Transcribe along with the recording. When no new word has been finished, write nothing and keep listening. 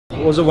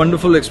was a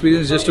wonderful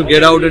experience just to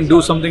get out and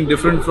do something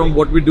different from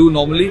what we do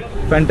normally.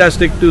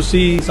 Fantastic to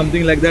see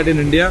something like that in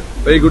India.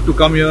 Very good to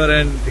come here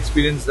and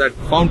experience that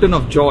fountain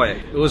of joy.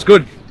 It was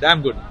good,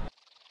 damn good.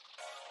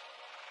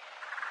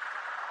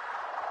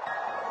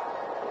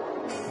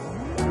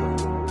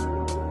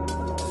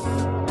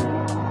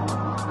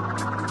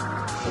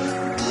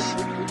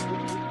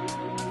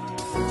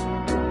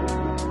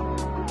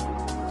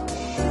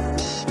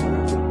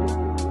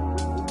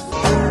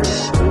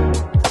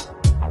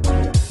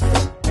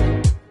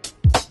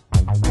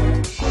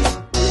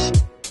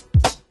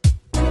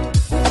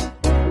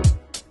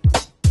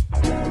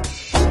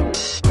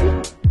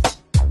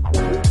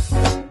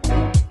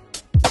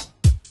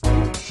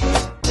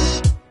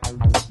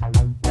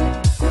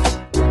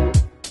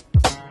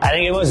 I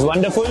think it was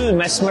wonderful,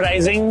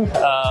 mesmerizing,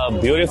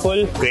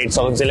 beautiful, great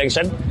song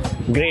selection,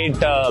 great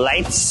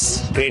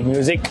lights, great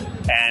music,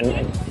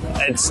 and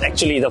it's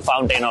actually the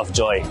fountain of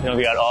joy. You know,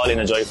 we are all in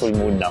a joyful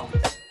mood now.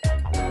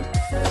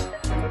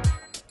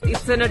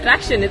 It's an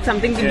attraction. It's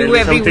something to do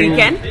every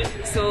weekend.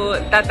 So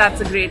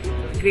that's a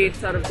great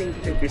sort of thing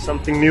to do. It's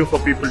something new for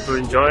people to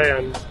enjoy,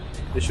 and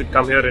they should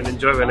come here and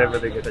enjoy whenever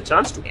they get a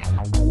chance to. Yeah.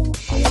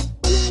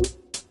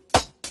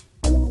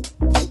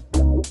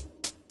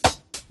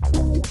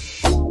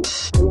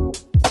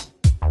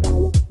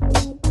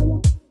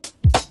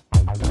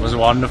 It was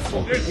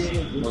wonderful.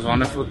 It was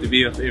wonderful to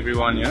be with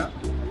everyone here.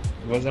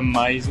 It was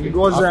amazing. It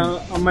was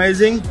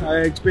amazing.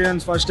 I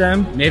experienced first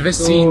time. Never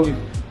seen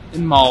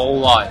in my whole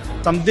life.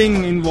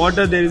 Something in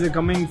water, there is a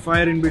coming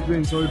fire in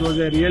between, so it was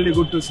really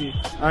good to see.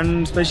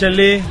 And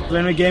especially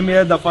when we came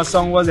here, the first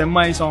song was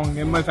MI song,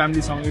 MI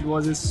family song. It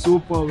was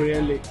super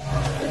really.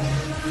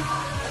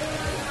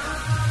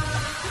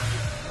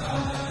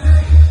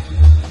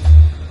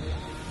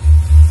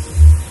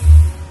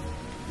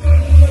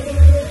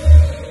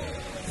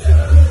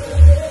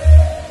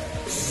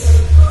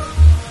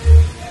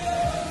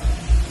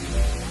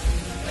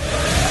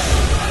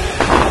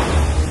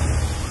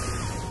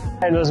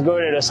 It was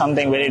good. It was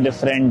something very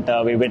different.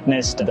 We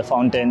witnessed the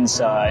fountains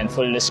in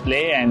full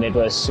display, and it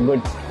was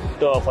good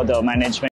tour for the management.